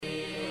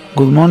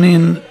Good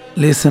morning,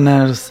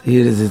 listeners.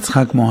 Here is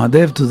Yitzhak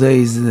Muadev. Today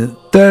is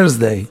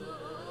Thursday.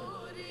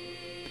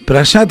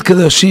 Parashat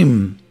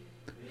Kedoshim.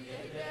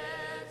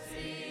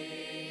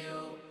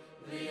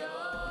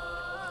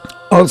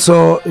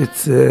 Also,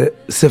 it's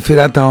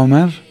Sefirat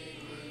HaOmer.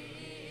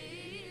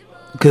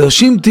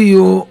 Kedoshim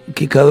tiyu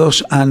ki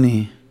kadosh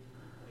ani.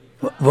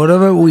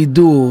 Whatever we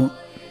do,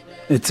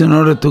 it's in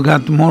order to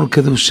get more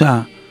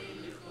kedusha.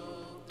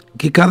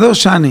 Ki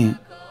kadosh ani.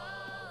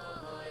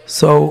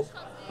 So,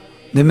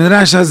 the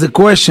Midrash has the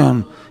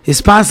question,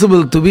 is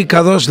possible to be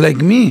kadosh like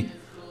me?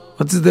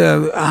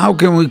 How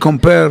can we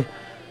compare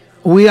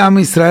we Am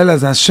Israel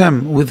as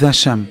Hashem with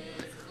Hashem?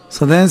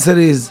 So the answer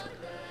is,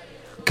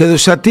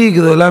 Kedushati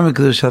gedola mi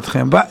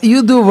kedushatchem. But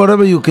you do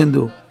whatever you can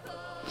do.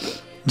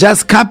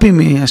 Just copy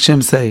me,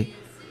 Hashem say.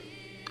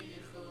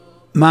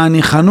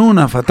 Ma'ani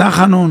chanun, afatah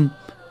chanun.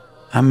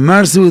 I'm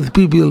mercy with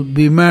people,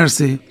 be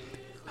mercy.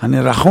 Ani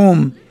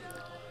rachum,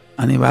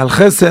 ani ba'al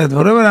chesed.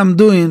 Whatever I'm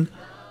doing,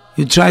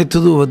 you try to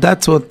do.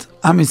 That's what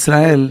Am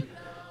Israel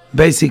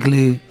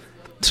basically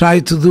try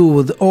to do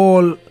with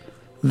all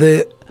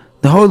the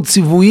whole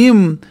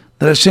tzivuyim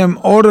that Hashem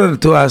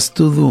ordered to us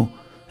to do.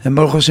 And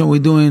Baruch Hashem, we're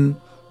doing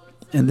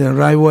in the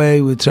right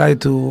way. We try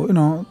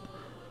to,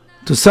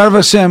 to serve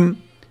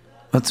Hashem.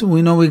 But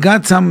we know we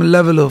got some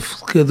level of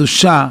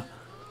kedusha.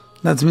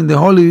 That's been the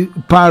holy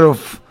part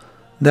of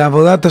the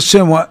avodat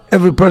Hashem. What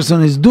every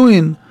person is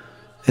doing,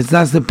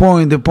 that's the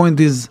point. The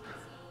point is,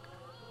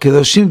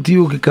 Kedoshim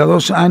tiyu ki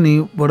kadosh ani.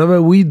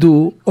 Whatever we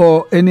do,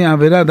 or any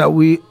avera that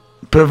we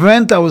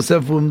prevent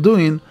ourselves from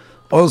doing,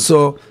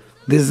 also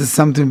this is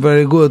something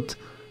very good.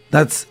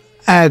 That's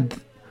add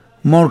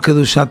more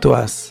kedusha to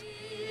us.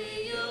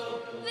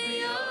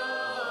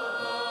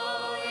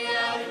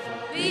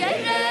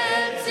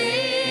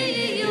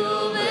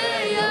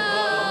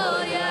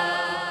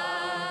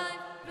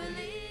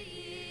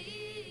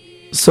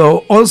 So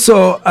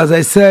also, as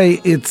I say,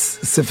 it's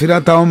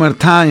Sefirat HaOmer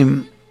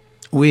time.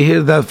 We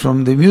hear that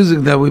from the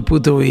music that we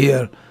put over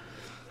here.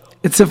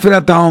 It's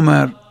Sefirat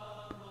HaOmer.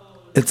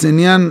 It's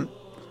inyan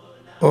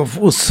of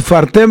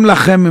Usfartem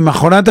lachem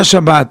mimachorat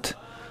HaShabbat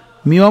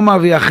miyom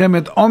aviachem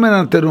et omer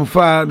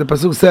ha-terufa. The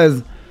pasuk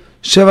says,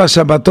 Sheva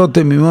Shabbatot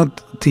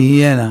emimot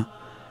tihiyena.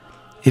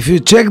 If you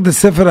check the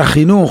Sefer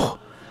HaChinuch,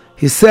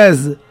 he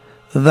says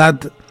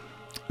that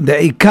the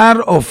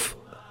ikar of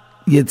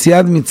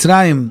Yetziat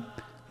Mitzrayim,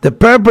 the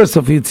purpose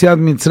of Yetziat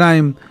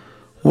Mitzrayim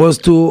was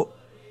to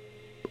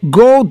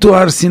go to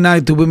Har Sinai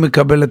to be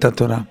Mekabel et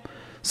Torah.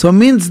 So it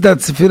means that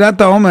Sefirat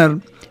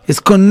HaOmer is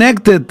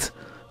connected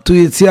to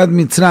Yetziat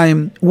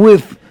Mitzrayim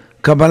with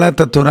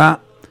Kabbalat Torah,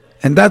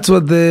 and that's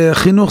what the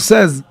Chinuch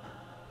says.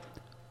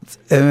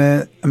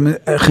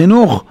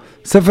 Chinuch,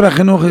 Sefer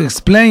HaChinuch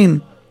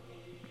explain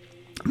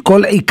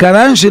Kol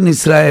Ikaran Shel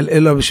Israel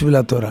Elo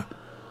B'Shvil HaTorah.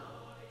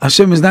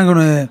 Hashem is not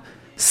going to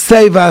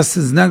save us,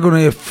 is not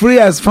going to free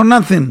us for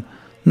nothing.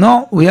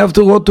 No, we have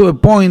to go to a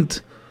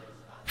point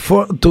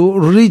to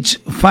reach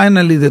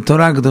finally the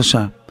Torah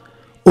Kedosha.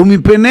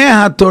 ומפני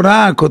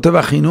התורה, כותב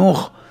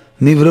החינוך,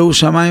 נבראו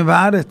שמיים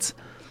וארץ.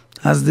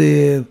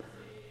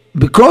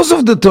 Because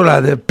of the Torah,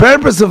 the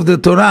purpose of the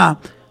Torah,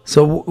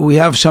 so we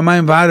have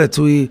שמיים וארץ,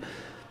 we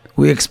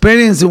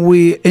experience and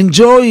we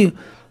enjoy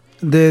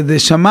the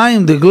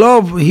שמיים, the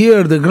globe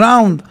here, the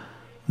ground,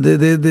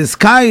 the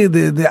sky,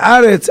 the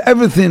ארץ,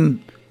 everything.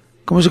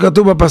 כמו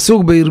שכתוב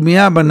בפסוק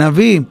בירמיה,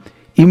 בנביא,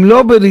 אם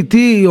לא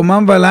בריתי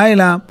יומם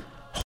ולילה,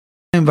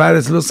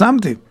 לא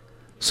שמתי.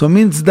 So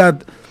means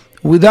that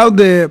without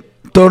the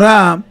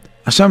Torah,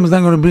 Hashem is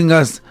not going to bring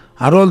us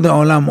all the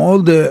olam, all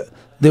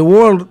the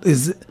world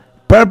is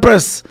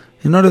purpose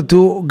in order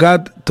to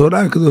get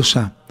Torah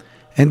Kedosha.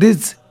 And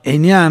this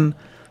inyan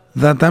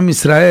that Am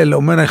Israel,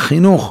 Omer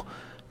HaChinuch,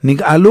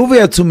 נגאלו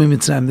ויצאו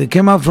ממצרים. They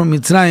came out from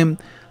Mitzrayim.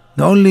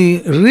 The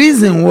only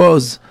reason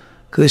was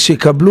כדי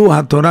שיקבלו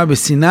התורה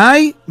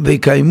בסיני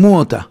ויקיימו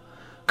אותה.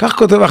 כך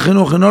כותב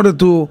החינוך, in order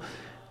to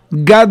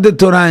get the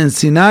Torah in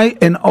Sinai,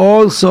 and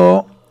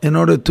also in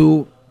order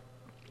to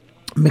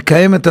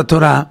מקיים את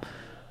התורה,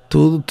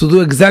 to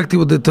do exactly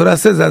what the Torah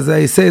says, as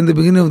I say in the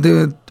beginning of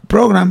the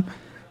program,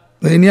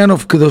 בעניין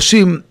of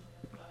קדושים,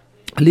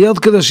 להיות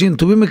קדושים,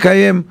 to be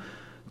מקיים,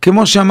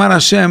 כמו שאמר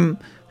השם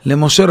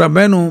למשה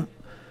רבנו,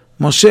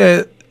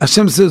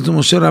 השם says to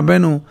משה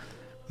רבנו,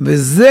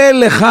 וזה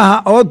לך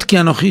העוד כי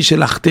אנוכי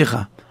שלחתך.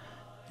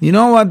 You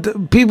know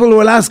what? People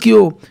will ask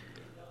you,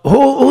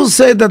 who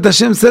said that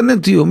Hashem sent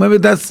it to you? Maybe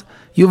that's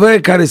you very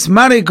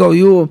charismatic, or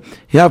you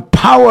have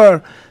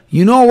power,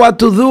 you know what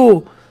to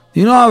do,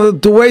 you know how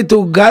to way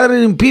to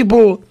gathering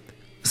people.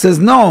 He says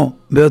no.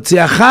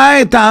 בהוציאך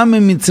את העם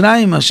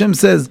ממצרים, Hashem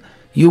says,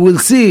 you will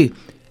see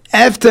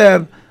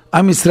after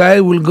Am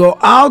Israel will go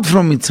out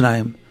from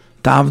מצרים,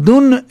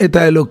 תעבדון את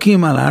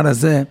האלוקים על ההר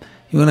הזה.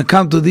 You're going to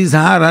come to this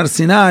Har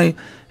Sinai,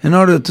 in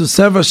order to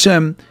serve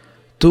Hashem,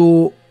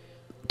 to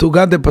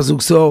get the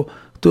pasuk, so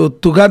to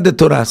get the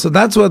Torah. So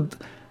that's what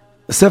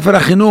Sefer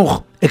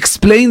HaChinuch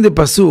explained the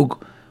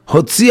pasuk.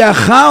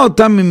 הוציאך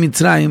אותם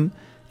ממצרים,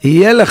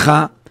 יהיה לך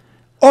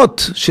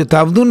אות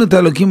שתעבדון את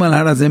האלוקים על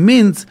הר הזה.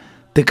 Means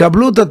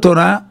תקבלו את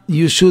התורה,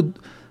 you should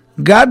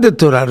guard the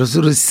Torah, you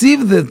should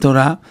receive the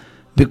Torah,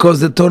 because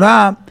the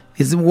Torah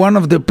is one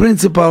of the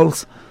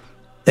principles,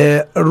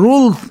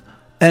 rules,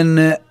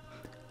 and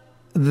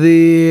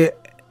the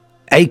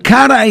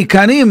עיקר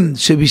העיקרים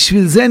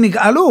שבשביל זה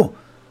נגאלו.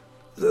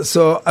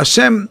 So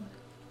Hashem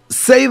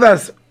save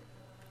us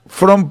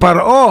from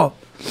Paro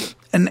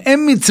and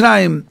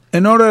Mitzrayim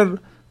in order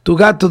to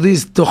get to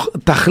this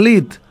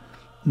tachlit.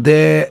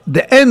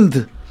 The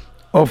end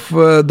of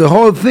the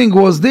whole thing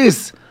was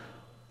this,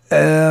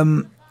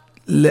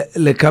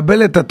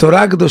 לקבל את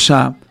התורה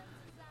הקדושה,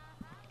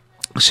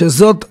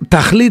 שזאת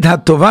תכלית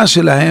הטובה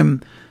שלהם,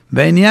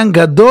 בעניין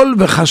גדול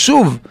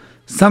וחשוב,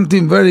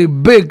 something very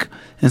big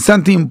and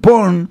something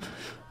important,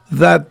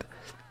 that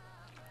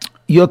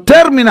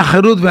יותר מן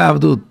החירות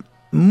והעבדות,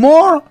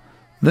 more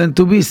than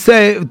to be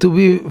saved, to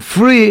be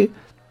free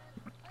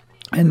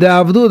in the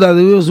עבדות that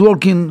he was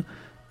working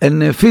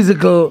in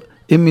physical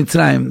in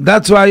מצרים.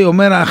 That's why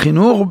אומר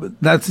החינוך,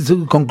 that's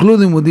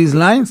concluding with these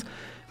lines,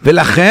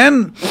 ולכן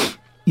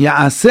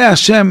יעשה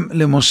השם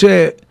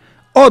למשה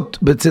אות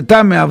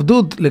בצאתה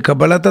מעבדות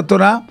לקבלת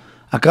התורה.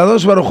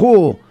 הקדוש ברוך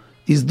הוא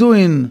is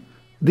doing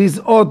this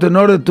אות in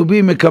order to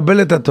be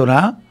מקבל את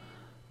התורה,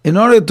 in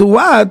order to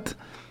what?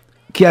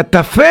 כי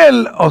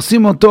התפל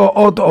עושים אותו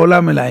אות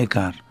עולם אל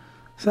העיקר.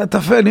 זה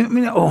התפל,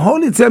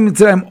 all יצא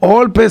מצרים,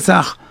 all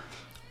פסח,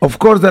 of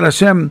course that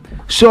Hashem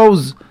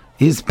shows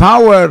his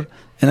power,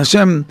 and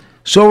Hashem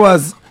show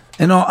us,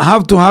 how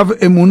to have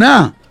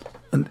emunah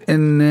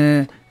in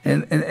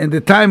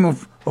the time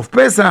of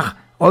Pesach,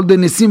 all the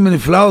nisim and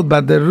niflaot,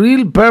 but the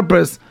real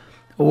purpose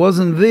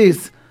wasn't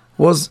this,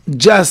 was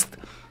just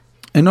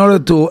in order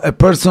to, a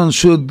person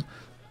should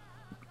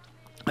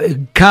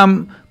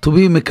come to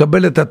be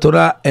mekabel et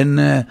Torah,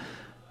 and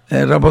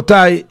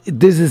Rabotai,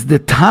 this is the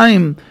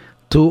time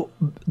to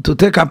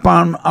take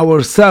upon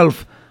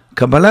ourselves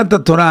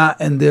Kabbalat Torah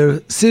and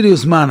their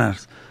serious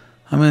manners.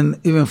 I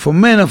mean, even for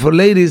men and for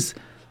ladies,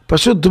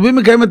 פשוט to be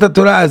מקיים את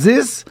התורה as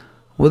is,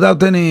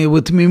 without any,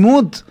 with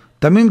תמימות,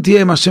 תמים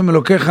תהיה עם השם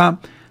אלוקיך,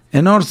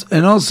 and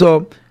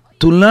also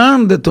to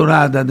learn the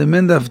Torah, that the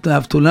men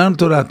have to learn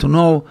Torah, to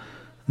know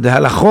the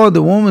halachot,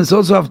 the women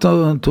also have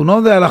to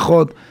know the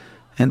halachot,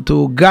 and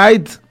to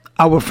guide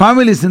our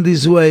families in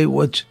this way,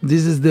 which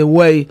this is the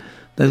way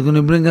that's going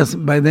to bring us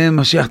by the end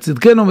Mashiach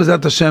Tzidkenu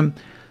B'ezrat Hashem.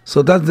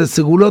 So that's the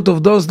segulot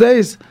of those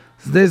days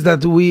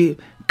that we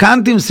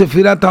can't in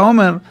Sefirat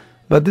HaOmer,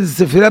 but this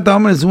Sefirat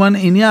HaOmer is one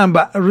inyan,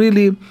 but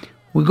really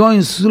we're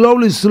going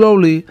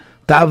slowly.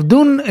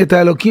 Ta'avdun et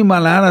Elokim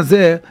al har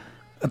hazeh.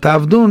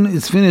 Ta'avdun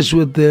is finished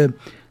with the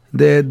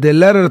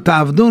letter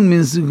Ta'avdun,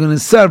 means you're going to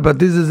serve, but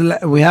this is,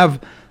 we have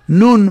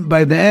Nun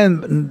by the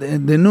end.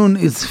 The Nun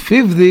is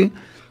 50.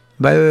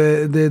 By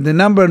the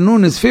number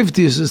Nun is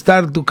 50, so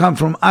start to come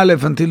from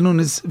Aleph until Nun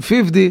is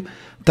 50.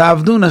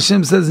 Ta'avdun,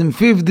 Hashem says, in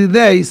 50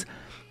 days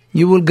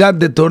you will get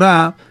the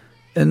Torah,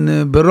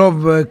 and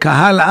Berov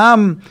Kahal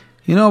Am,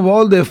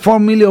 all the 4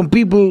 million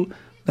people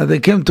that they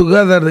came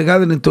together, they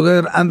gathered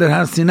together under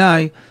Har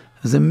Sinai.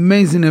 It's an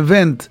amazing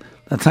event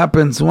that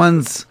happens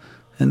once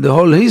in the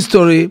whole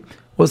history,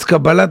 was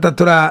Kabbalat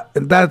Torah,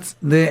 and that's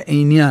the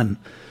Inyan.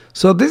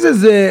 So this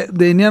is the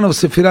Inyan of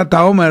Sefirat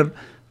HaOmer,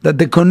 that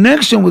the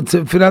connection with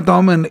Sefirat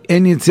HaOmer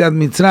and Yetziat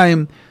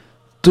Mitzrayim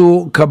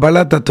to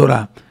Kabbalat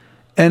Torah.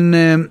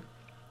 And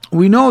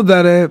we know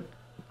that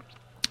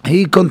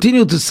he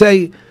continued to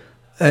say,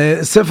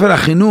 Sefer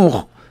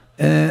HaChinuch,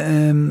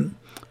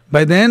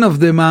 by the end of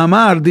the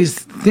Ma'amar, these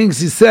things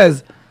he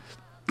says,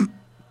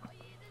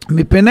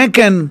 מפני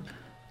כן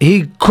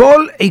היא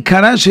כל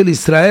עיקרה של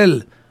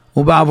ישראל,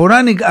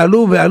 ובעבורה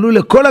נגאלו ועלו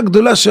לכל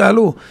הגדולה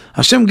שעלו.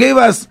 Hashem gave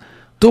us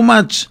too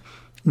much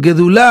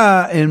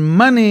גדולה and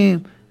money,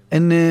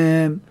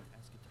 and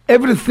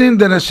everything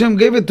that Hashem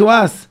gave it to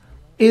us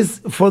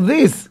is for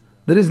this.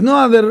 There is no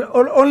other,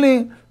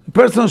 only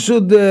person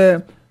should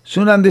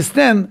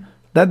understand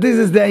that this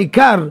is the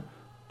ikar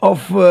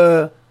of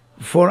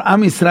for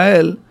Am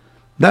Israel,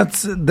 that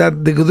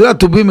the גדולה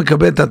to be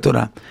מקבל את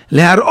התורה.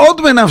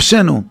 להראות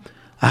בנפשנו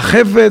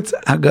החפץ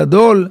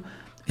הגדול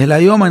אל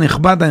היום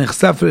הנכבד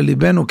הנחשף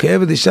לליבנו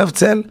כעבד ישב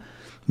צל.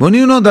 When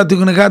you know that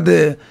you're going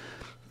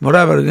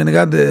to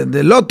get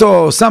the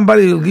lotto,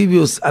 somebody will give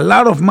you a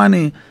lot of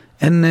money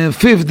in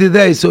 50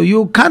 days, so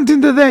you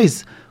counting the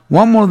days,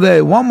 one more day,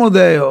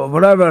 or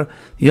whatever.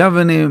 You have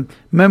any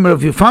member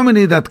of your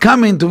family that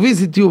come in to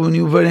visit you and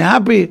you're very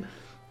happy.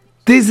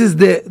 This is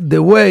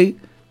the way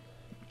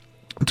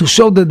to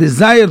show the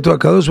desire to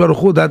HaKadosh Baruch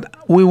Hu that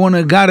we want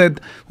to get it,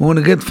 we want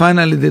to get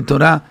finally the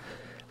Torah.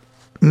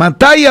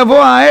 מתי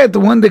יבוא העת,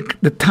 when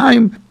the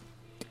time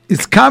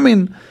is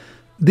coming,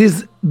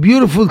 this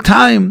beautiful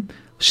time,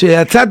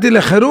 שיצאתי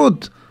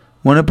לחירות,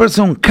 when a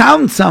person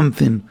counts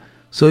something,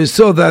 so he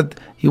saw that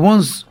he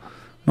wants,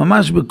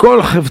 ממש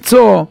בכל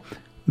חפצו,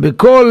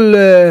 בכל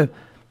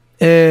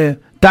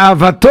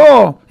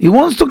תאוותו, he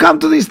wants to come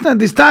to this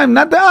time,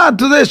 not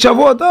today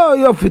Shavuot,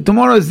 יופי,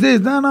 tomorrow is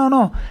this,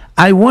 no.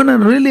 I want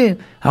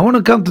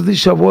to come to this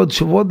Shavuot.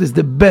 Shavuot is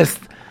the best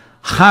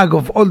Chag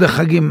of all the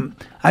Chagim.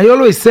 I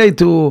always say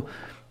to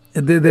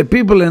the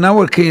people in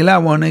our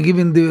Keilah, when I give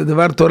in the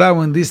Var Torah,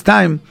 when this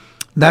time,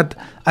 that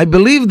I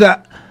believe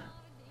that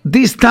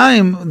this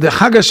time, the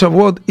Chag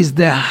HaShavuot is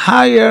the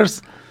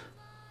highest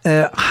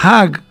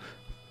Chag,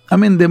 I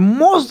mean, the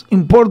most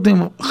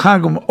important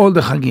Chag of all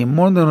the Chagim,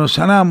 more than Rosh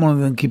Hashanah, more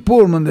than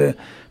Kippur, more than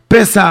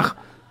Pesach.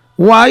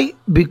 Why?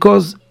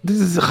 Because this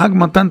is Chag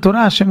Matan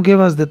Torah. Hashem gave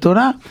us the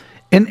Torah.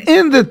 And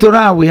in the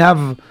Torah, we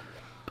have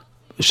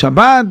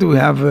Shabbat, we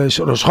have Rosh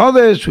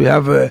Chodesh, we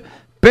have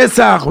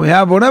Pesach, we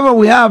have whatever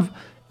we have.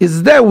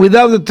 It's there.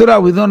 Without the Torah,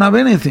 we don't have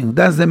anything.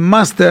 That's the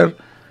master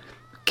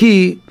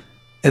key,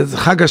 as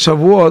Chag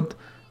HaShavuot.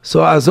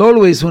 So as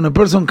always, when a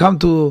person comes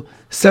to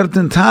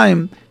certain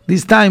time,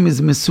 this time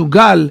is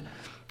mesugal,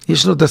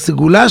 יש לו את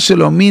הסגולה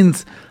שלו,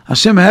 means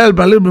Hashem help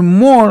a little bit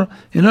more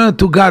in order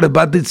to guard it.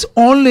 But it's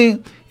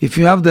only if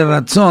you have the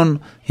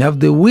ratzon, you have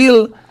the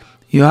will,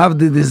 you have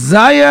the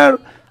desire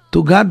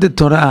to guard the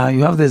Torah,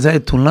 you have the desire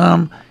to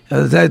learn, you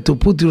have the desire to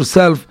put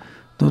yourself,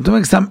 to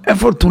make some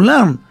effort to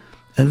learn.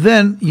 And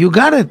then you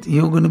got it.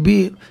 You're going to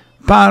be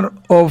part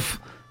of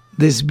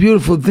this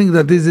beautiful thing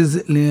that this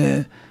is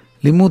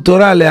לימוד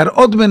תורה,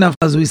 להראות בנפש,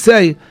 as we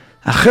say,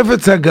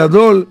 החפץ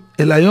הגדול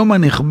אל היום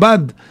הנכבד.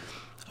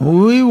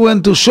 We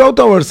want to show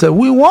to ourselves,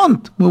 we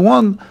want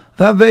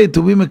that day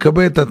to be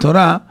מקבל את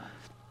התורה.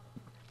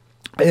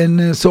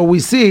 And so we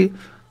see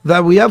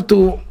that we have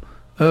to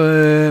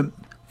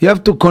you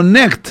have to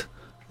connect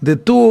the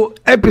two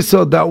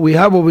episodes that we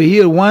have over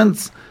here.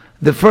 Once,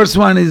 the first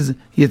one is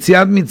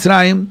יציאת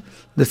מצרים,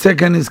 the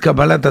second is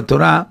קבלת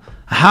התורה.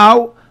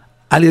 How?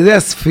 על ידי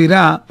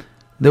הספירה,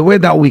 the way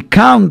that we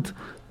count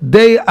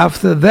day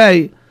after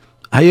day.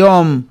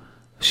 היום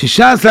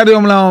 16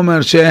 יום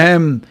לעומר,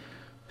 שהם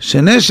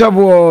שני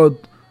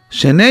שבועות,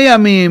 שני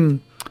ימים.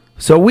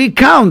 So we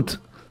count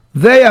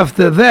day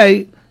after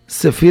day.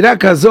 ספירה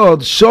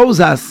כזאת shows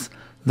us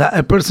that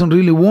a person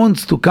really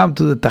wants to come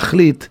to the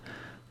תכלית,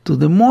 to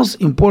the most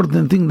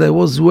important thing that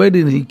was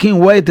waiting. He can't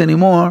wait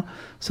anymore.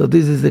 So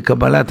this is the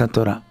קבלת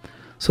התורה.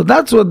 So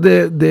that's what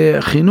the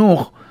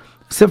חינוך,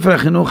 ספר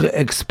החינוך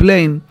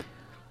explain.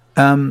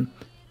 By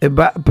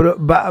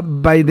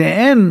the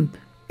end,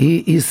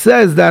 he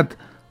says that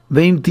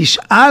ואם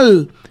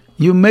תשאל,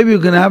 maybe you're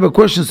going to have a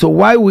question, so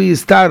why we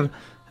start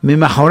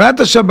ממחרת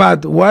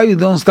השבת, why you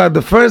don't start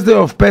the first day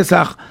of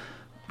Pesach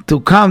to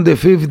count the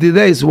 50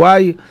 days,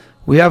 why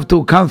we have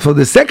to count for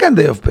the second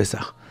day of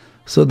Pesach?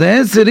 So the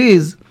answer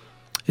is,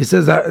 he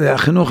says,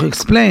 החינוך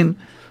explain,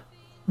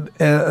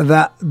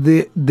 that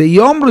the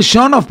Yom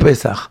Rishon of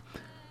Pesach,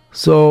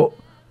 so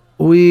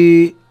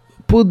we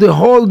put the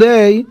whole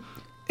day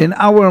in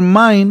our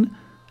mind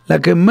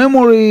like a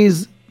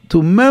memories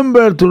to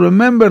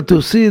remember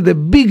to see the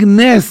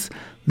bigness,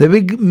 the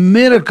big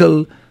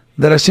miracle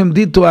that Hashem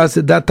did to us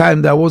at that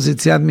time. That was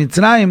יציאת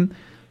מצרים,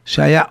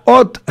 שהיה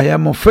אות, היה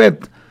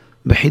מופת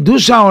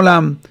בחידוש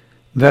העולם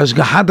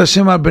והשגחת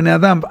השם על בני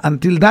אדם.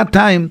 Until that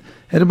time,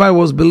 everybody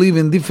was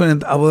believing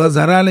different עבודה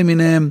זרה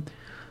למיניהם,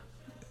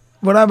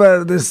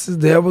 whatever,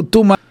 they have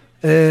too much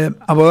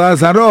עבודה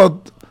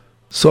זרות,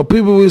 so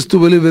people used to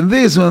believe in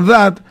this and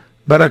that.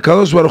 But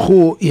HaKadosh Baruch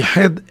Hu, he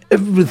had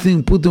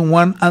everything put in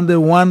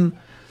under one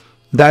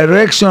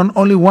direction,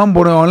 only one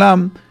Borei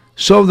Olam,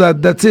 so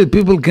that's it.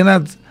 People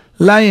cannot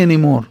lie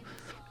anymore.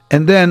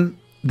 And then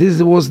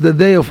this was the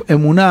day of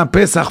Emunah,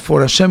 Pesach,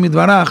 for Hashem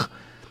Yitvarach.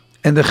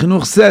 And the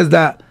Chinuch says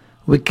that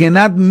we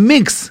cannot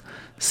mix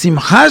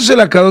Simcha shel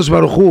HaKadosh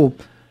Baruch Hu,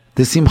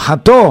 the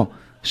Simchato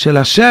shel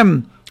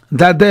Hashem.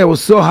 That day I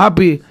was so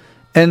happy.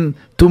 And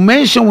to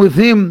mention with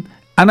him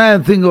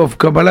another thing of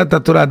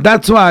Kabbalat Torah.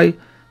 That's why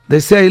they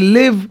say,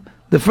 live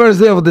the first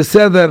day of the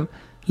Seder,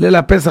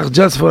 Leila Pesach,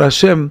 just for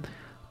Hashem,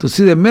 to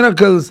see the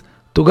miracles,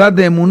 to get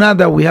the emunah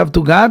that we have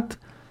to get.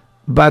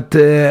 But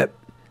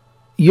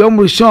Yom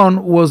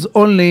Rishon was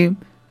only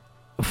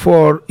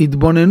for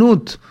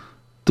Itbonenut,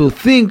 to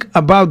think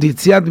about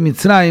Yetziat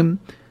Mitzrayim.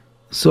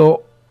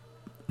 So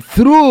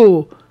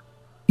through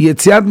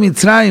Yetziat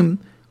Mitzrayim,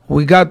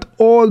 we got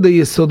all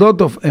the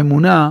Yesodot of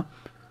emunah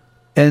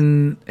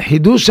and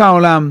Hidush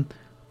HaOlam,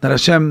 that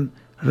Hashem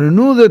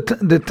renew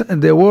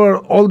the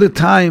world all the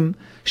time.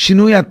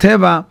 Shinui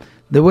HaTeva,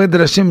 the way that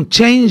Hashem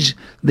changed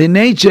the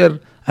nature,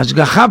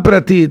 Hashgacha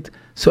Pratit,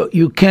 so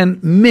you can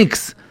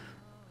mix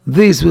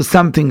this with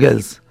something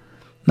else.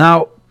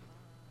 Now,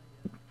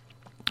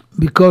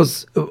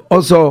 because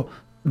also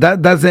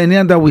that's the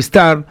inyan that we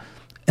start,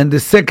 and the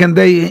second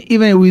day,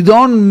 even if we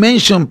don't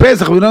mention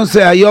Pesach, we don't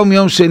say Hayom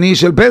Yom Sheni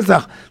Shel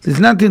Pesach, there's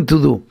nothing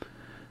to do.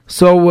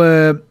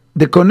 So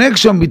the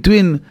connection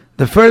between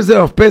the first day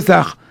of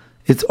Pesach,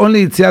 it's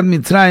only Yetziat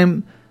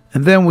Mitzrayim,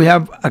 and then we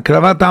have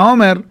Akravat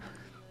HaOmer.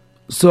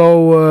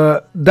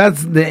 So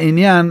that's the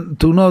inyan,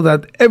 to know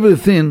that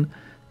everything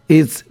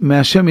is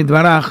Me'Hashem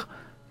Yitvarach,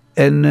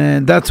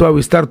 and that's why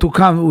we start to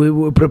come,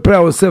 we prepare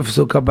ourselves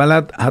for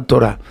Kabbalat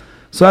HaTorah.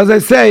 So as I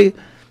say,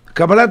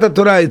 Kabbalat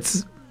HaTorah,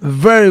 it's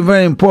very,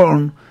 very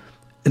important.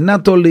 And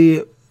not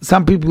only,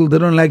 some people, they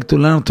don't like to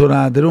learn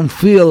Torah, they don't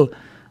feel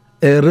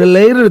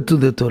related to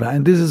the Torah,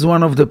 and this is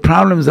one of the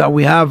problems that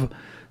we have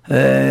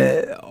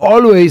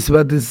always,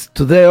 but it's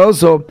today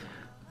also,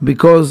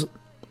 because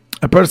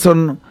a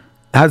person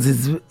has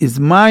his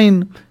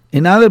mind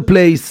in other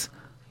place,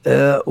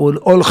 with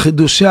all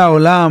chidushei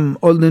olam,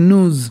 all the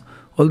news,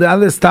 all the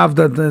other stuff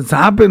that it's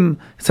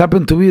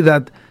happened to be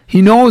that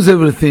he knows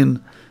everything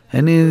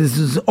and he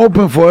is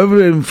open for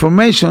every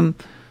information.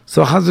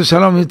 So Chas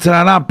v'Shalom Yetzer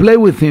Hara play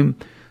with him,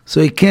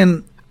 so he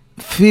can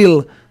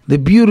feel the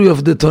beauty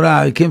of the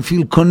Torah. He can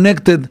feel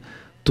connected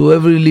to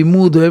every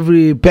limud, or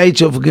every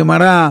page of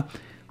Gemara,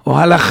 or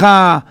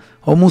halacha,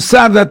 or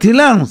musar that he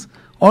learns.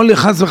 Only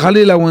Chas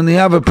v'Chalila when he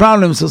have a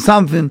problem, so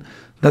something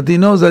that he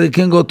knows that he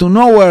can go to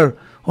nowhere,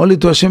 only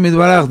to Hashem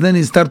Yitbarach, then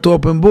he start to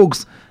open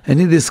books and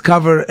he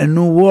discover a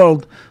new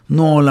world,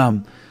 new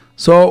olam.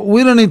 So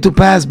we don't need to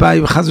pass by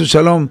Chas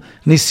v'Shalom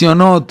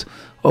nisyonot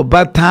or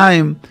bad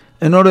time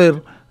in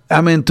order,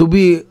 to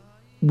be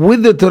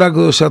with the Torah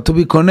Kedosha, to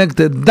be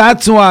connected.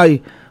 That's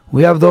why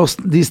we have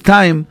this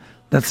time,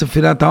 that's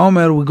Sefirat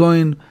HaOmer. We're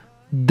going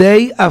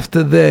day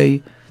after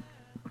day,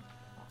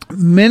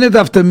 minute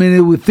after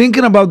minute, we're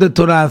thinking about the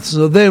Torah.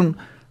 So then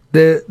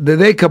the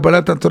day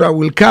Kabbalat Torah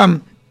will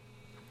come,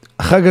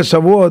 Chag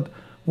HaShavuot,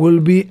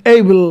 will be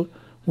able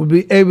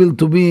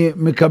to be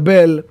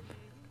Mekabel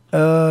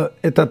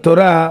et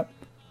Torah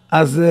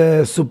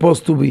as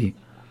supposed to be.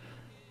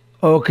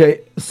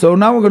 Okay, so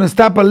now we're going to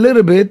stop a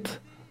little bit.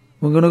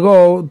 We're going to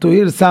go to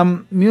hear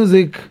some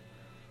music,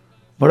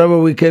 whatever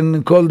we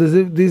can call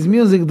this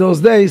music those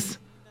days,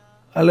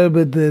 a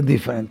little bit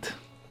different.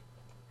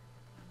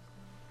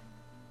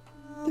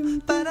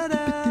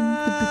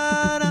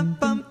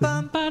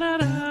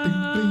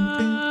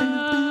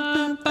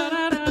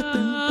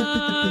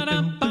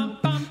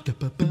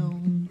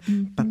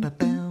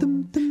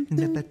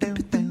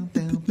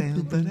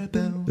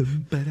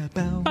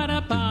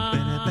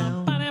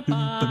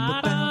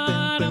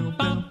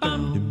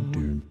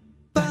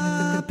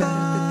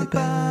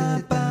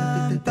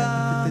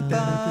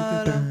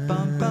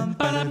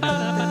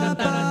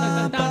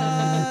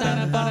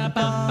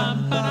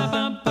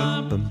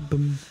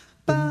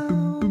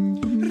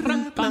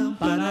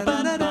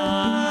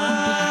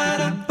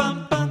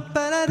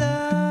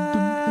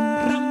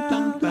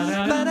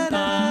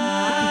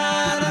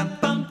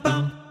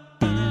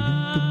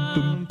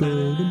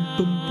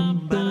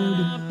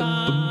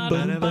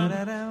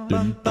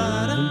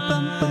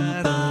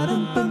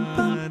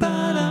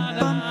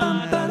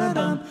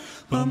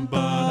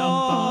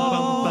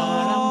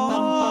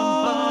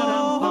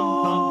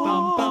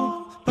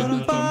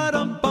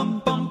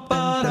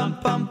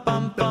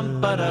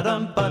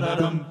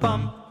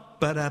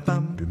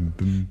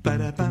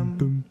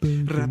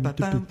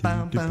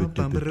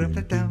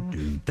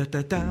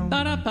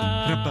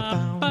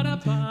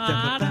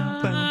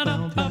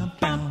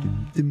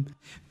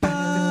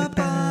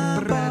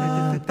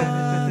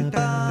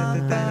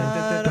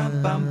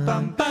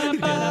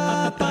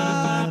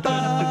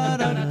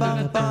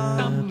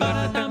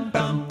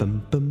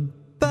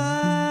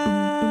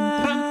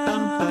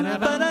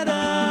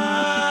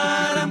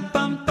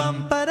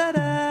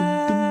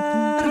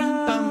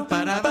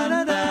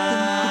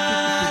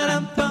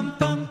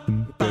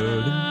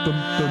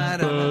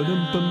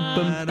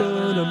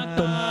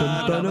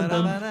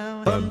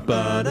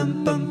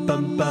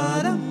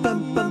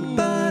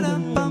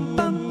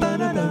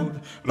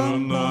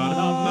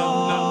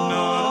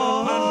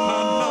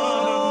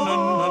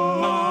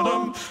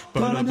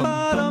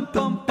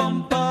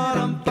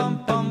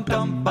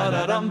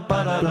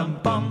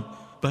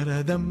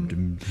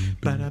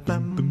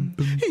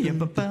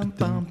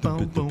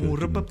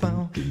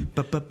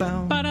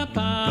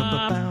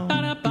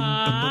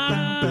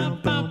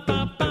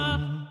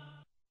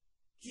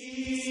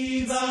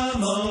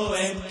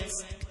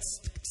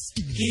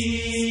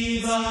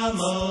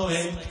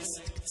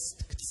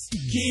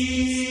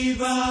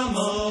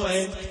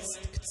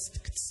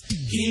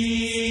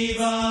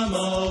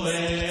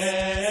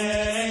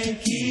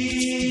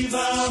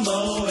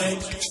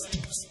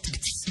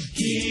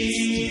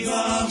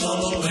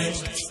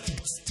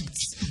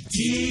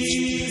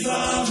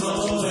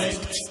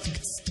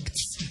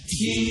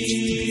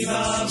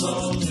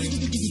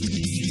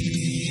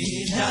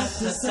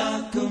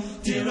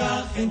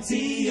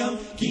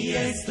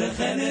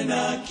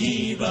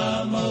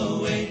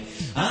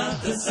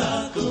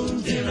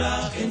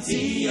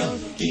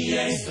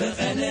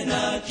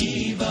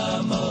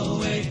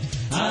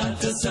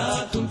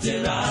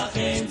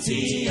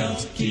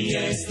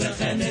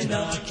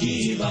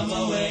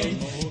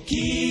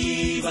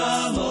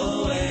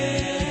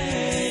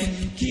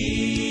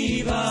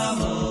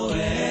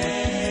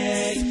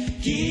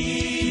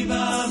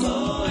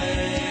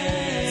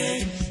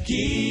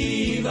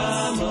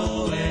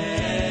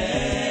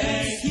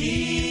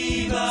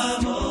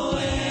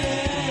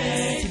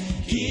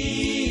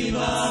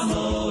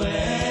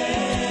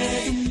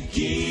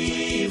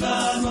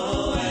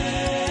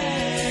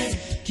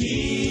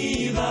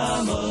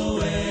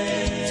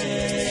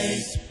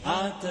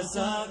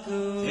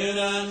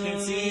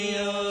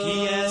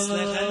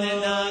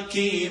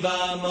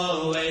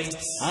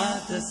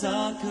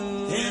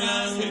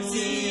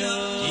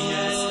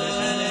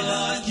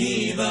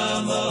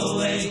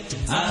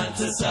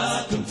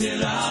 Atasakum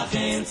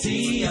tirachem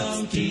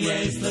Zion, ki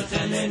es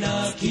lechenena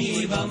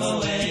ki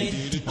v'moed.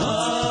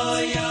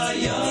 Oy,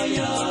 oy, oy,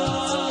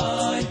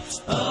 oy,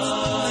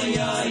 oy,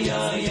 oy,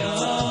 oy, oy,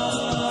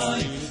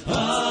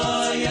 oy,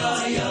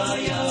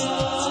 oy,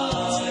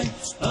 oy,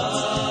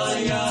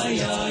 oy, oy,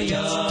 oy,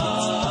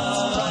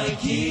 oy,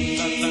 ki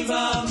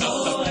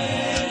v'moed,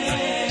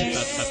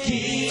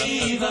 ki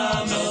v'moed, ki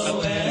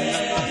v'moed,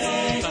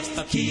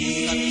 ki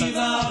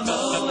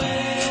v'moed,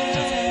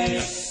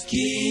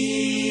 ki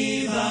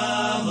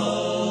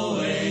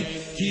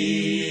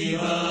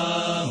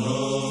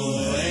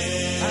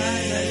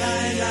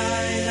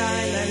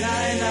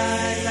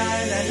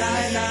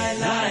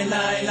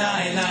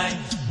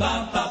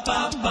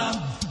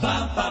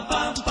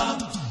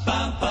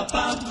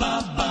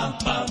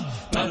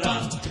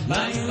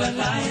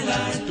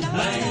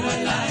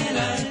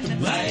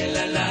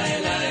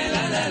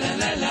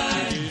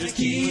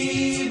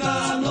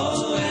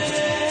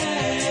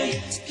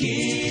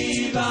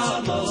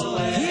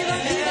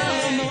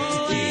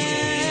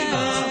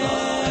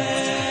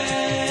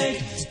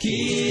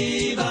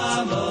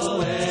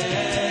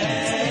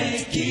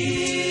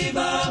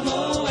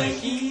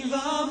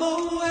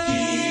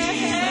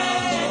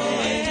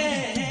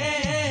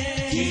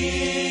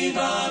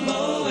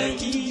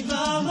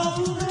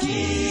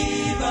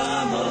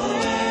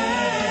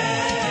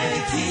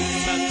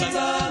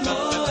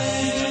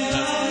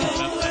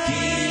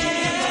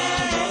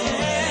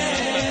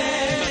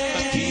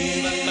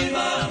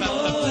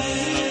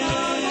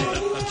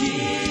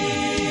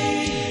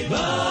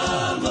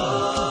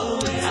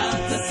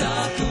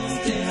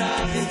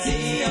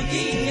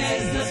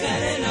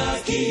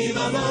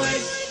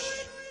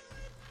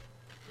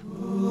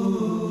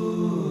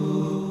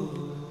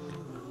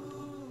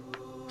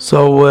So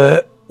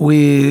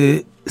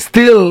we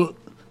still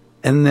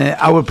in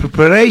our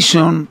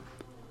preparation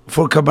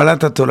for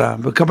Kabbalat Torah.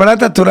 But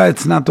Kabbalat Torah,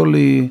 it's not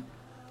only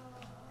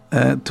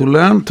to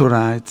learn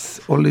Torah,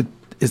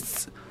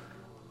 it's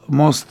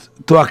most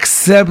to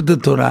accept the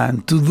Torah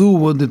and to do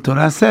what the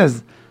Torah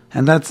says.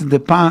 And that's the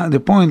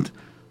point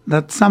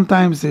that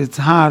sometimes it's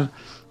hard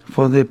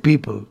for the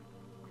people.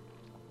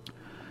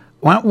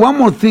 One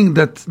more thing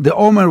that the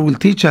Emor will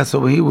teach us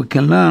over here, we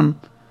can learn,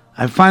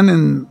 I find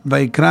in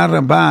Vayikra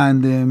Rabbah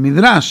and the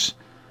Midrash,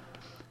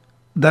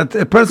 that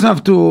a person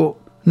have to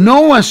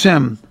know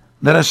Hashem,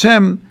 that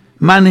Hashem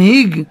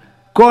manhig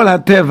kol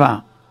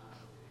hateva.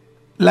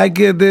 Like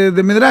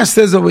the Midrash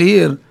says over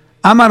here,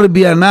 Amar Rabbi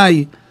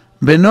Yanai,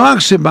 בנוהג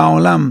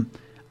שבעולם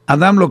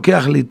אדם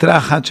לוקח ליטרה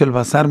אחת של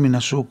בשר מן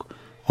השוק.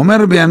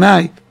 אומר רבי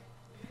ינאי,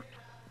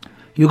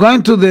 you're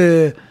going to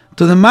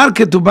the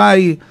market to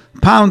buy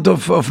pound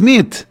of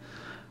meat,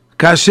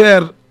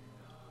 כאשר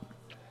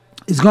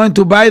is going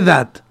to buy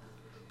that.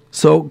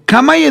 So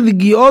כמה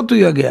יגיעות הוא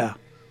יגיע?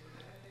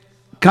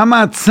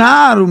 כמה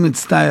צער הוא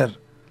מצטער?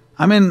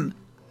 I mean,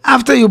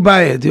 after you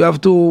buy it, you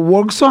have to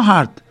work so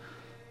hard.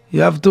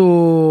 You have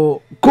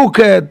to cook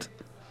it,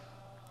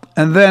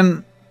 and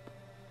then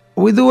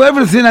we do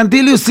everything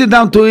until you sit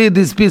down to eat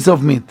this piece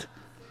of meat.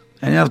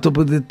 And you have to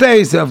put the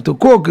taste, you have to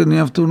cook, and you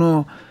have to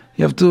know,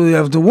 you have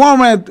to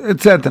warm it,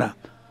 etc.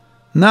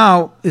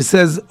 Now, it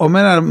says,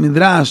 Omer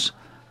Midrash,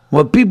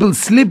 what people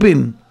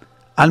sleeping,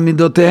 al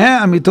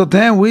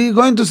mitotehem, we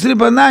going to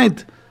sleep at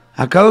night.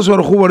 HaKadosh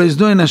Baruch Hu, what is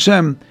doing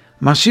Hashem,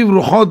 mashiv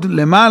ruchot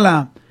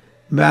lemala,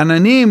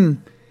 be'ananim,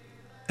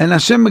 and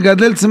Hashem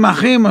megadel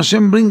tzmachim,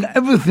 Hashem bring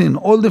everything,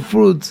 all the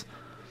fruits,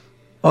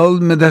 all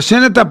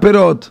medashen et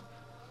haperot.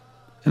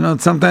 You know,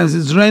 sometimes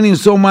it's raining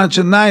so much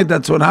at night,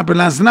 that's what happened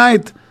last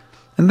night.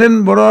 And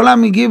then Borei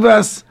Olam, He give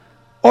us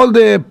all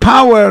the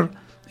power,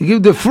 He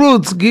give the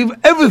fruits, give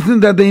everything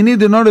that they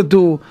need in order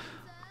to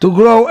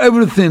grow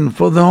everything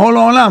for the whole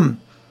Olam.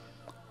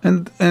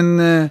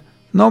 And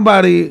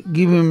nobody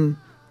give Him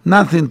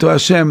nothing to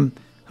Hashem.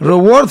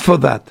 Reward for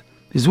that.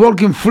 He's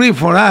working free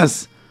for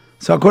us.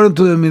 So according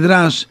to the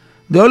Midrash,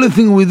 the only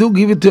thing we do,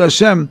 give it to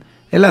Hashem,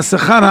 Ela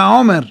Sechar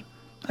HaOmer.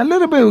 A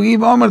little bit we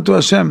give Omer to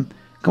Hashem.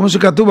 כמו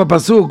שכתוב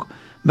בפסוק,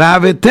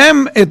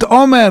 והבאתם את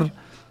עומר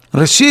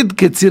ראשית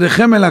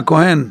כצירכם אל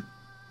הכהן.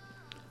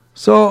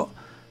 So,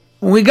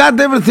 we got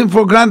everything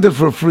for granted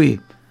for free.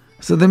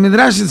 So the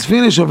Midrash is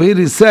finished over here,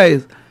 he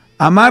says,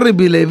 אמר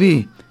רבי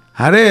לוי,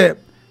 הרי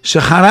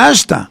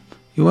שחרשת,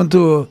 you went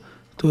to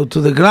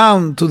the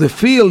ground, to the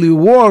field, you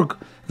work,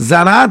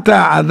 זרעת,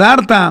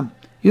 עדרת,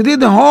 you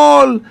did the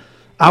whole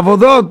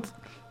עבודות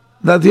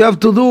that you have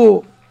to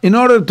do in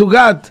order to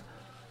get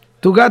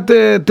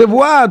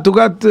tevuah, to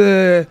get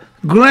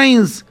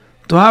grains,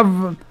 to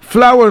have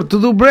flour, to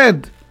do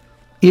bread.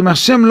 אם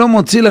השם לא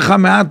מוציא לך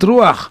מעט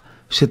רוח,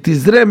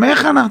 שתזרם,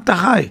 איך אתה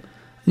חי?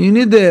 You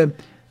need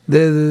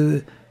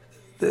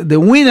the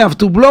wind have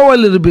to blow a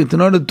little bit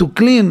in order to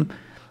clean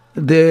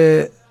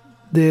the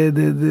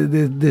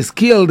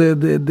skill,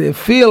 the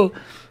feel,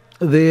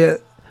 the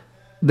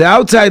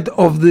outside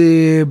of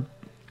the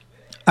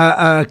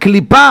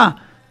קליפה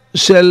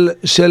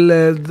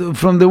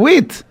from the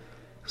wheat.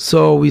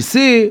 So we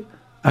see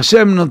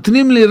Hashem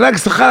notnim li rak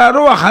sachar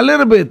harוח a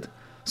little bit.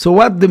 So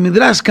what the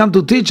Midrash come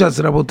to teach us,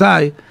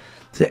 Rabotai,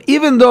 So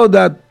even though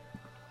that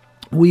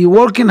we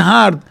working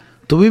hard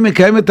to be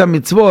מקיים את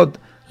המצוות,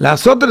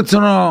 לעשות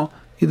רצונו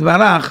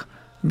יתברך,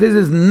 this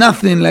is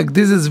nothing, like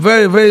this is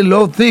very, very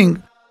low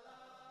thing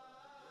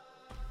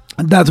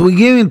that we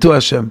give to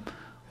Hashem.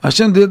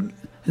 Hashem did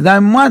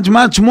much,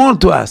 much more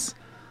to us.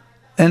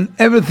 And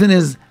everything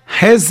is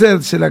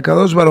חסד של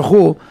הקדוש ברוך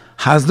הוא,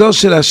 חסדו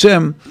של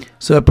השם,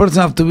 so a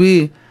person have to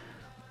be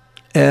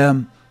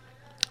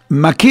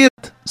מכיר.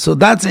 So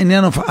that's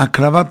עניין of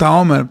הקרבת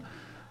העומר,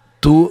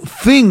 to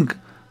think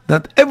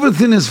that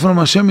everything is from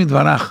השם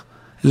יתברך,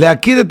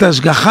 להכיר את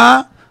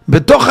ההשגחה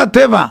בתוך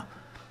הטבע.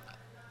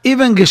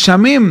 Even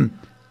גשמים,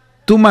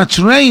 too much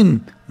rain,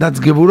 that's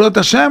גבורות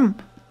השם.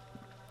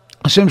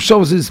 השם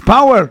shows his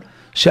power,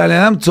 שעל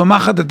אדם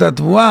צומחת את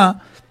התבואה.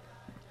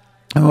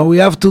 And what we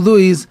have to do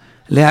is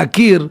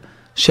להכיר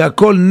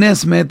שהכל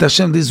נס מאת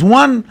השם. There's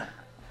one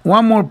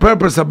more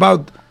purpose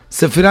about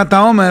ספירת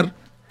העומר,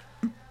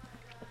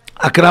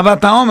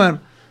 הקרבת העומר,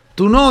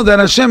 to know that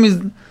Hashem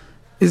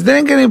is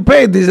then getting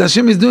paid.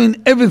 Hashem is doing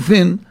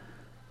everything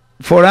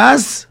for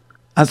us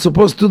as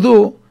supposed to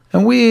do,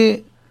 and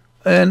we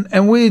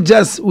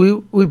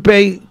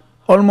pay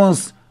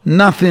almost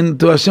nothing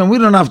to Hashem. We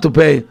don't have to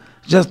pay,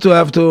 just to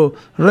have to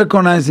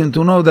recognize and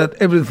to know that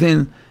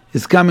everything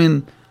is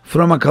coming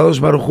from HaKadosh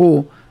Baruch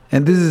Hu,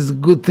 and this is a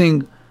good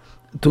thing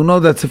to know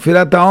that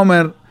Sefirat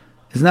HaOmer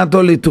is not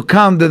only to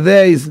count the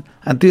days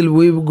until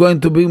we're going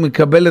to be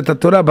Mekabelet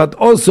Torah, but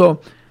also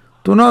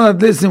to know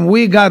that, listen,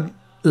 we got a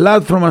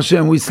lot from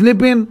Hashem. We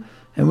sleeping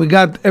and we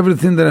got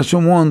everything that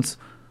Hashem wants.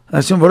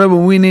 Hashem, whatever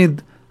we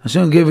need,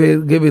 Hashem give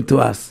it to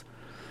us.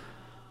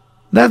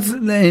 That's the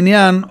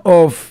inyan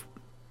of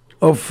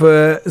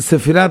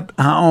Sefirat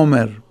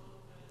HaOmer.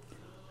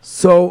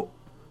 So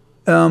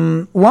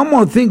one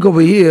more thing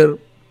over here.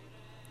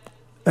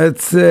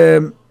 It's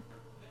the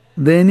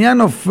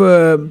inyan of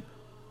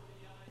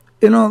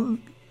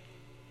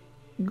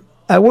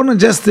I want to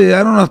just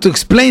I don't have to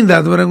explain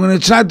that, but I'm going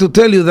to try to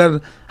tell you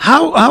that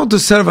how to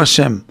serve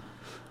Hashem.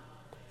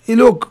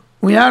 Look,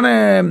 we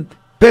are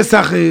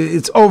Pesach,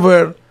 it's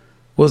over,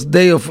 was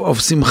day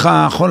of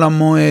Simcha, Chol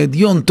HaMoed,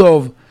 Yom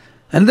Tov,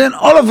 and then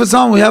all of a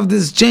sudden we have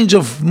this change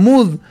of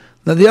mood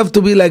that you have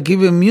to be like,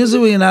 even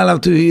music we're not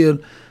allowed to hear,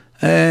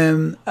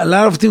 a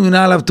lot of things we're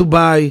not allowed to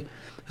buy,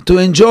 to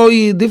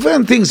enjoy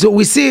different things. So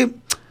we see,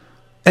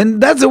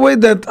 and that's the way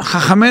that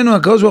Chachamenu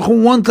HaKadosh Baruch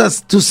Hu wants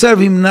us to serve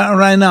Him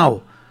right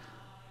now.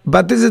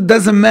 But this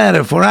doesn't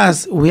matter for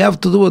us. We have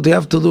to do what we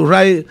have to do.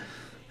 Right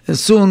as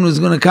soon as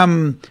going to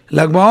come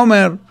Lag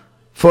BaOmer,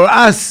 for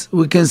us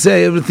we can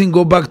say everything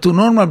go back to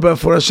normal. But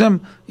for Hashem,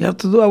 you have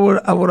to do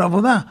our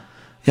avodah.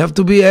 You have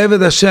to be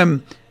Eved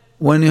Hashem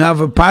when you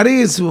have a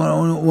parties,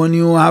 when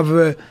you have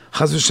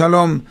Chas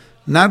v'Shalom,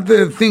 not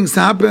the things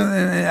happen,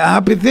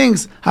 happy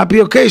things, happy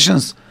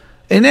occasions.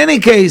 In any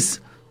case,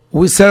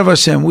 we serve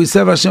Hashem. We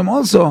serve Hashem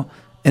also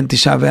in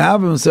Tisha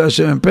B'Av, we serve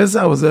Hashem in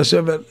Pesach, we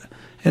serve Hashem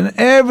in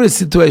every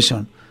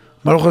situation.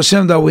 Baruch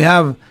Hashem that we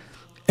have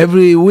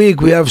every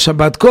week, we have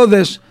Shabbat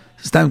Kodesh.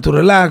 It's time to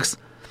relax,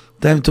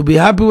 time to be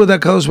happy with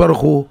HaKadosh Baruch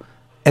Hu.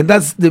 And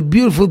that's the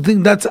beautiful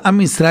thing. That's Am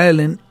Yisrael.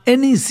 In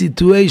any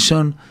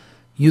situation,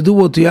 you do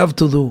what you have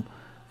to do.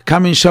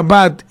 Come in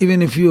Shabbat,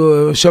 even if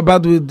you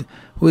Shabbat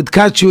would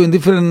catch you in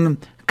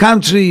different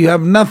country, you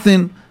have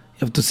nothing.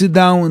 You have to sit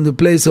down in the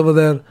place over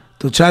there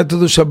to try to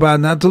do Shabbat,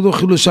 not to do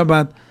Chilul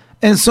Shabbat,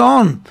 and so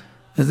on.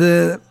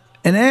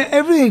 And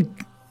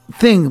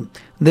everything,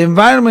 the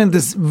environment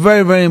is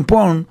very, very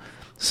important.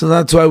 So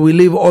that's why we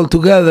live all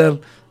together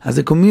as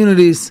a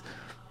communities,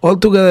 all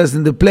together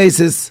in the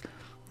places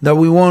that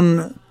we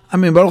want. I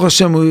mean, Baruch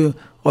Hashem, we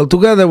all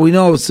together, we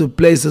know it's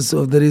places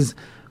there is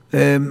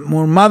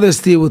more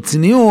modesty, with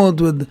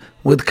tzniut,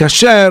 with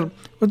kasher.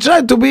 We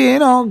try to be,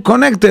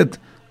 connected.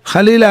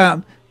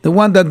 Khalila, the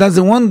one that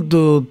doesn't want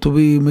to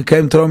be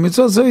Mekayim Torah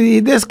Mitzvot, so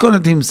he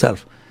disconnects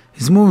himself.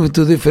 He's moving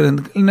to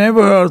different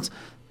neighborhoods,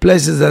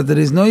 places that there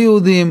is no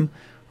Yehudim,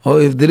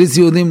 or if there is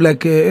Yehudim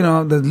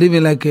that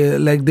living like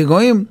the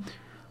Goyim.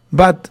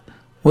 But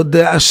what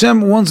the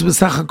Hashem wants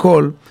b'sach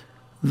hakol,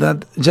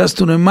 that just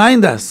to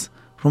remind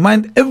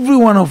every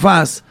one of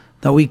us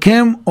that we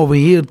came over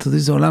here to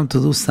this Olam to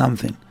do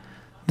something.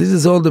 This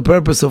is all the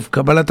purpose of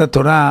Kabbalat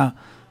Torah,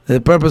 the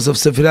purpose of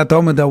Sefirat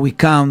HaOmer that we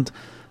count,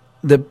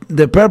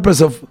 the purpose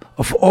of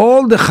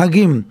all the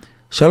Chagim,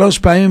 3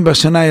 פעמים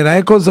בשנה,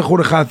 יראה כל זכור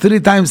לך, 3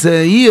 times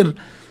a year,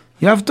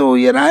 you have to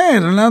you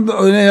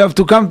have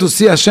to come to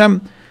see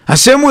Hashem.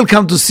 Hashem will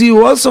come to see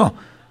you also.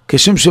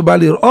 כשם שבא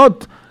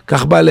לראות,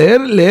 כך בא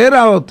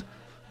להיראות.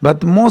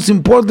 But most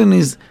important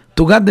is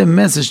to get the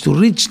message, to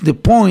reach the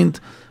point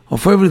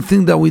of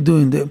everything that we do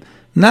in them,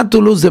 not to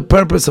lose the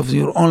purpose of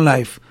your own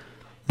life.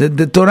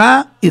 The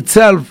Torah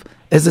itself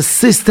is a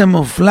system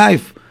of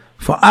life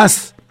for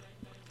us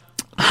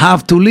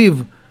have to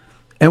live,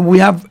 and we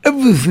have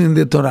everything in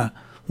the Torah.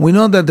 We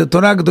know that the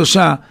Torah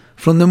Kedosha,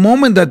 from the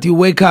moment that you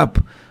wake up,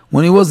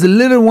 when you was the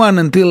little one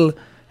until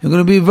you're going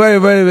to be very,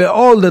 very, very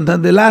old, and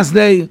at the last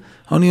day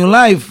on your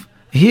life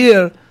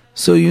here,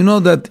 so you know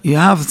that you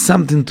have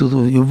something to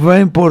do. You're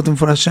very important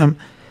for Hashem.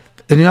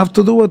 then you have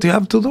to do what you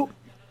have to do.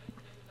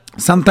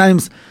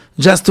 Sometimes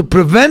just to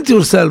prevent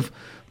yourself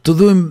to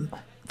doing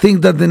things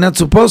that they're not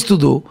supposed to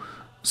do.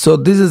 So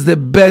this is the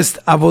best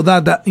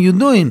avodah that you're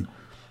doing.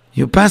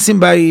 You're passing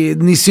by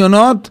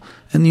nisyonot,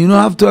 and you know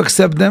how to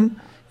accept them.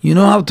 You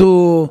know how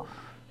to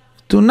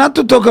not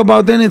to talk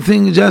about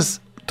anything, just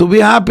to be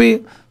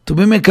happy, to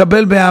be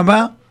mekabel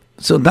be'ahava.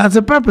 So that's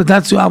the purpose.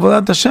 That's your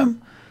avodat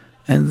Hashem.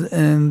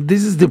 And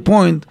this is the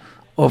point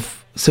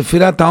of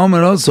Sefirat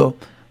HaOmer also.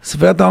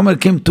 Sefirat HaOmer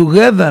came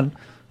together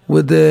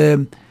with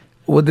the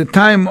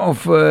time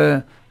of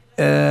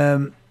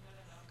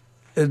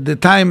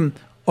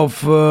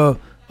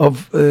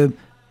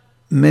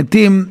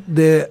metim,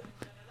 the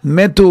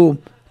metu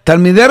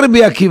Talmidei Rabbi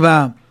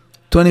Akiva,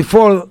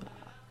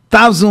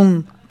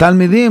 24,000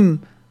 Talmidim,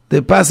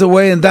 they passed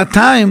away in that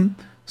time.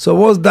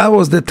 So that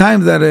was the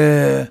time that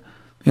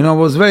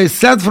was very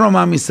sad from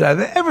Am Yisrael.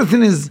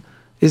 Everything is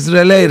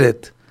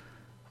related.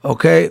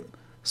 Okay,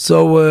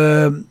 so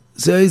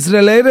it's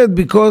related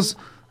because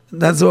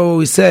that's what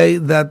we say,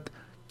 that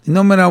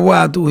no matter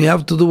what, we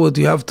have to do what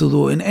you have to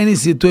do. In any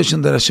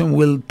situation that Hashem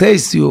will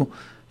taste you,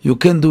 you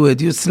can do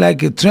it. It's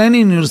like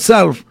training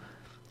yourself.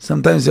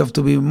 Sometimes you have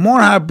to be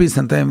more happy,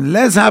 sometimes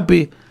less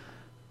happy.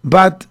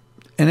 But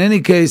in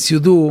any case, you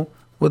do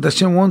what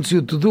Hashem wants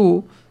you to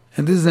do.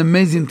 And this is an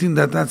amazing thing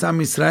that's Am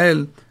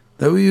Yisrael,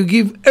 that you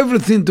give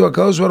everything to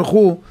HaKadosh Baruch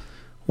Hu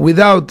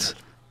without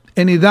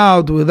any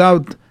doubt,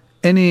 without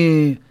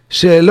any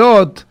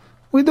she'elot.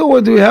 We do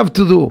what we have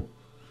to do.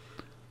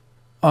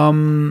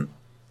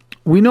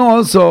 We know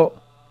also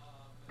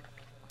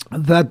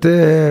that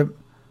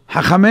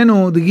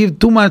Hachamenu, they give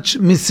too much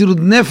misirut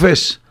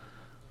nefesh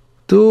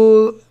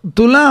to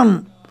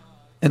learn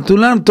and to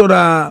learn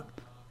Torah.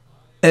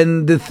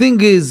 And the thing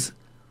is,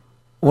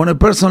 when a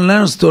person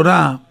learns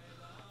Torah,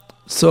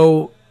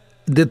 so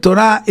the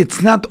Torah,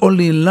 it's not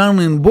only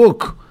learning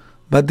book,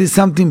 but it's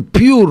something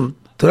pure.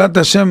 Torah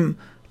Hashem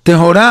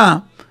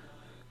tehora,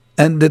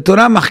 and the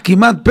Torah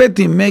machkimat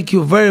peti make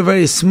you very,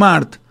 very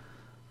smart.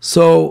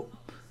 So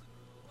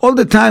all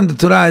the time the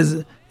Torah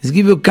is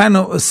give you kind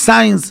of a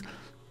science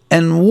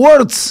and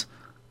words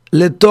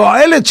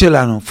לתועלת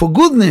שלנו, for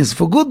goodness,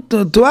 for good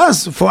to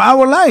us, for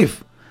our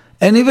life.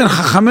 And even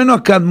חכמינו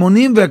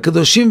הקדמונים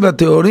והקדושים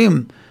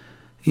והטהורים,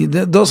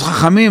 those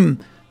חכמים,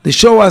 they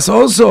show us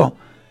also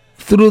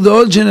through the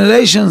old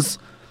generations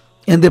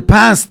in the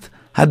past,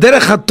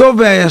 הדרך הטוב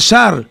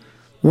והישר,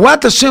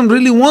 what Hashem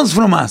really wants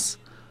from us.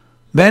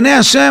 בעיני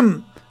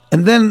Hashem,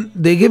 and then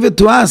they give it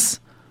to us.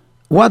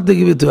 What they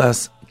give it to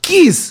us?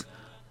 Keys.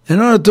 In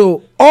order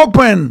to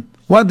open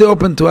what they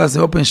open to us, they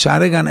open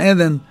Sha'arei Gan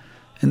Eden,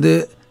 and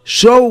they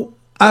show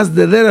us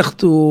the derech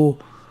to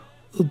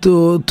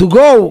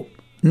go.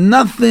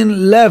 Nothing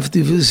left.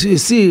 If you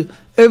see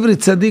every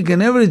tzaddik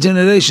and every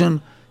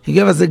generation, he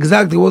gave us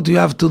exactly what we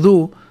have to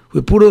do.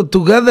 We put it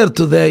together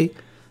today,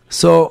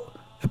 so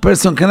a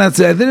person cannot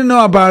say, I didn't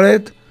know about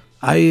it.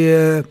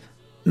 I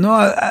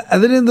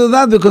didn't do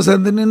that because I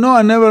didn't know,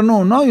 I never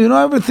knew. No, you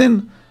know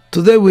everything.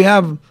 Today we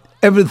have,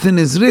 everything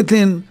is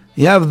written,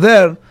 you have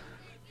there,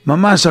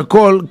 ממש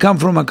הכל come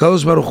from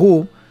הקדוש ברוך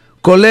הוא,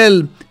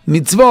 כולל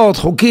מצוות,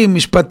 חוקים,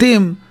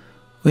 משפטים,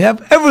 we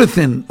have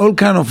everything, all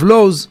kind of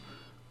laws,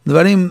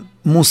 דברים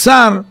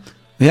מוסר,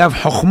 we have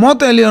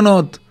חוכמות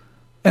עליונות,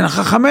 and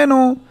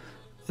חכמנו,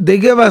 they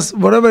give us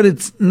whatever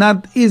it's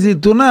not easy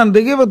to learn,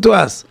 they give it to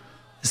us.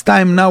 It's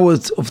time now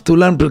to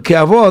learn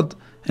פרקי אבות,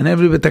 and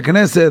every בית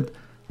הכנסת,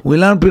 we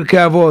learn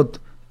פרקי אבות,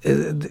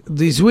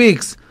 these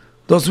weeks,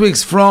 those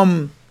weeks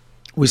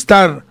we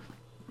start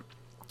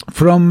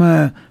from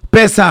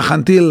Pesach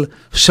until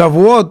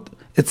Shavuot.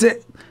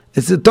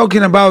 It's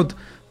talking about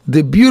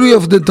the beauty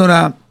of the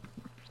Torah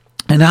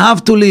and how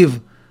to live.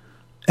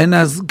 And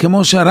as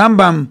כמו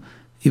שהרמב"ם,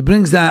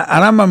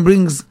 הרמב"ם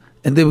brings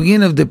at the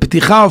beginning of the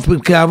פתיחה of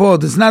פרקי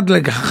אבות, it's not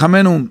like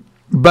חכמינו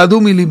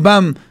בדו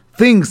מליבם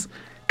things,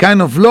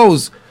 kind of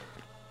laws,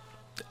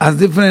 as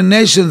different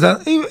nations,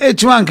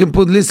 each one can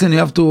listen, you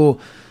have to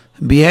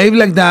behave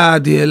like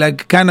that,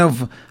 like kind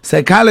of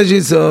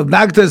psychologists or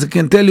doctors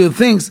can tell you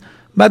things,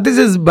 but this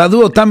is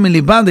badu otam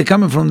miliban, they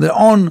coming from their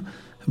own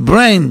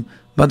brain,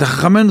 but the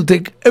Chachamenu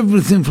take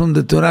everything from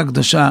the Torah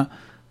Kedosha.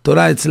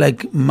 Torah, it's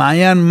like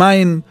Mayan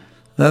Mayim,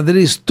 that there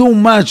is too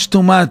much,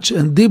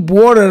 and deep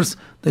waters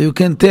that you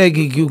can take,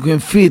 you can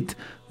fit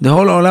the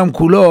whole Olam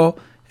Kulo,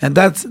 and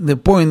that's the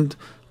point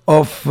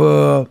of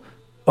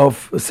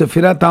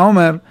Sefirat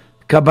HaOmer,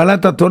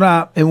 Kabbalat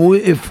Torah, and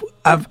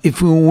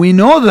if we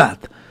know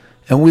that,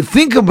 and we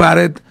think about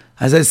it,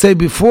 as I said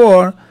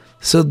before,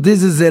 so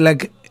this is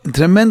like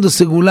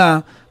tremendous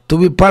segula to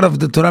be part of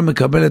the Torah,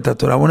 mekabel et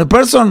Torah. When a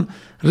person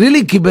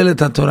really kibel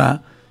et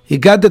Torah, he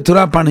got the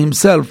Torah upon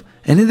himself,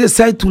 and he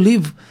decided to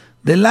live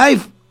the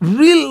life,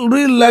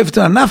 real life,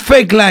 not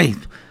fake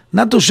life,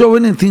 not to show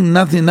anything,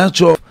 nothing, not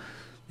to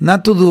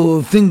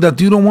do things that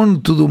you don't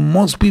want to do.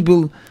 Most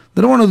people,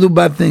 they don't want to do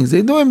bad things.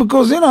 They do it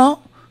because,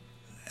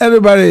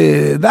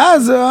 everybody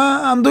does,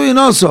 I'm doing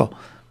also.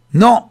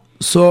 No.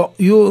 So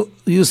you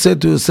say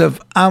to yourself,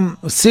 I'm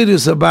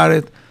serious about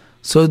it.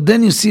 So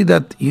then you see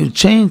that you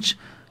change,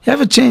 you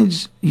have a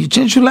change, you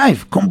change your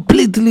life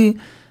completely,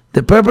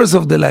 the purpose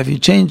of the life, you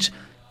change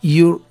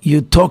your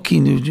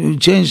talking, you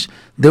change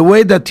the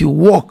way that you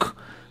walk,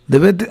 the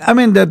way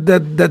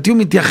that you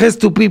mityaches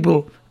to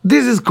people.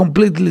 This is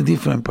completely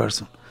different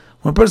person.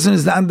 When a person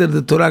is under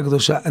the Torah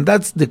Kedosha, and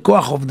that's the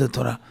koach of the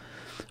Torah.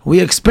 We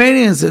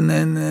experience in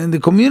the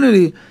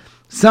community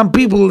some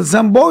people,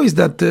 some boys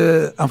that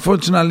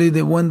unfortunately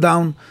they went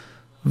down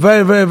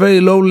very, very,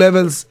 very low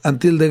levels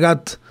until they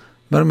got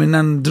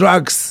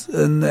drugs,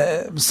 and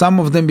some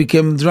of them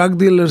became drug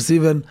dealers,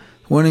 even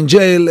went in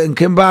jail and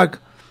came back.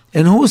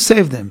 And who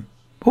saved them?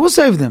 Who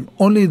saved them?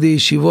 Only the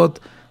yeshivot,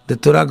 the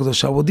Torah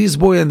Kedosha. Well, this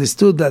boy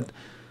understood that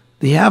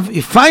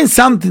he finds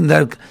something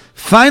that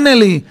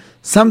finally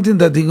something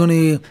that he's going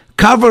to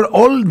cover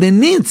all the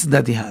needs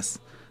that he has,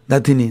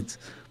 that he needs.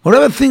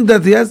 Whatever thing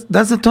that he has,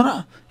 that's the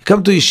Torah. You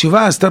come to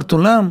yeshiva, start to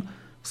learn,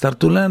 start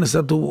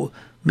to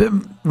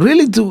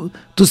really to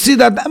see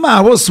that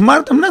I was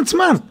smart, I'm not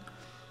smart.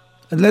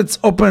 And let's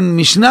open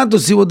Mishnah to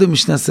see what the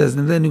Mishnah says,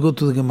 and then you go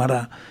to the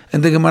Gemara.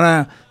 And the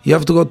Gemara, you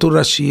have to go to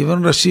Rashi,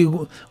 even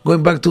Rashi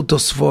going back to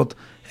Tosfot,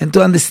 and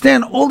to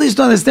understand all this,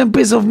 to understand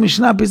piece of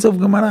Mishnah, piece of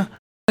Gemara.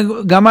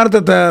 גמרת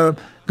את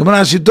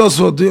הגמרא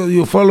שיטוסות,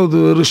 you follow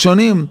the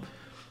Rishonim.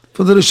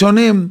 For the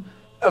Rishonim,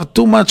 have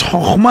too much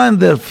chokhmah in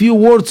there, few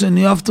words, and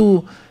you have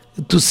to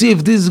see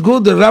if this is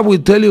good. The Rab will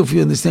tell you if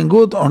you understand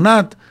good or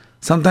not.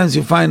 Sometimes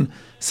you find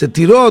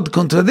setirot,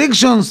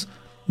 contradictions,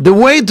 the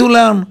way to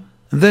learn,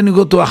 and then you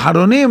go to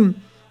Acharonim,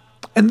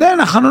 and then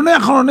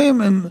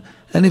Acharonim,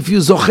 and if you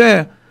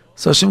zocher,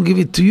 so Hashem give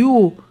it to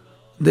you,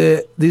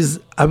 this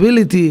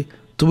ability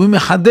to be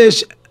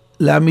mechadesh,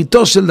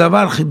 לאמיתו של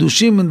דבר,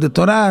 חידושים in the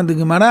Torah and the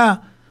Gemara.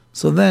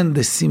 So then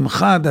the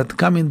simcha that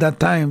come in that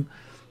time,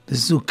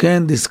 this you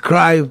can't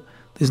describe,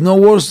 there's no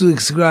words to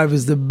describe,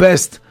 is the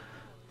best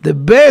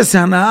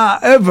הנאה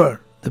ever.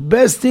 The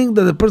best thing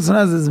that the person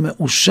has is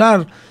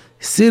מאושר,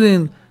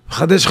 sitting,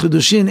 מחדש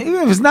חידושים,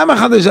 even if it's not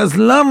מחדש, just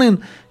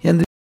learning,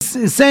 and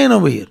it's saying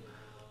over here.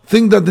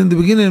 Think that in the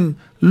beginning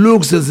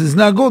looks as it's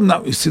not good,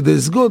 now you see that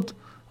it's good.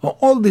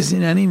 All this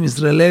inyanim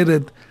is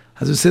related,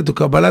 as we said, to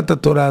Kabbalat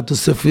Torah, to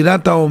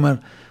Sefirat HaOmer,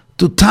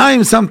 to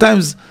time.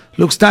 Sometimes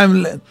looks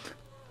time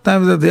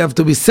that they have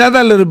to be said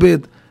a little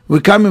bit. We're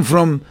coming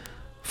from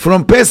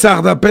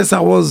Pesach. That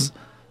Pesach was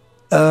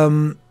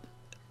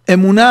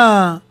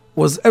Emunah,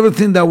 was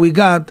everything that we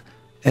got,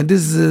 and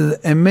this is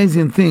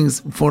amazing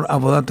things for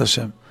Avodat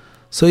Hashem.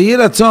 So Yeh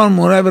Ratzon,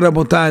 Morai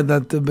v'Rabotai,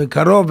 that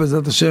Bekarov,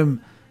 Bezat Hashem,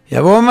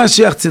 Yavo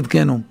Mashiach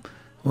Tzidkenu.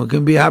 We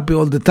can be happy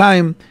all the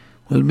time.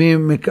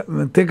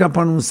 We'll take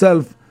upon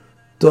himself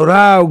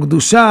Torah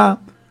Ukdusha,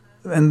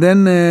 and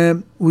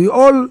then we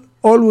all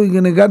we're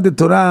going to get the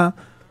Torah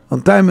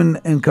on time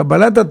in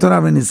Kabbalat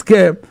Torah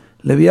ונזכה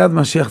לביאת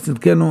משיח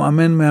צדקנו,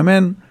 amen,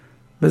 amen.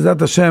 Bezat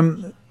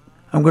Hashem,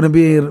 I'm going to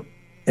be here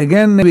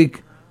again next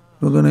week.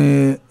 We're going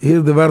to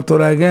hear the Var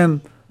Torah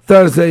again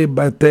Thursday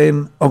by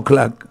 10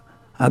 o'clock.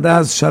 עד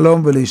אז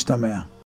שלום ולהשתמע.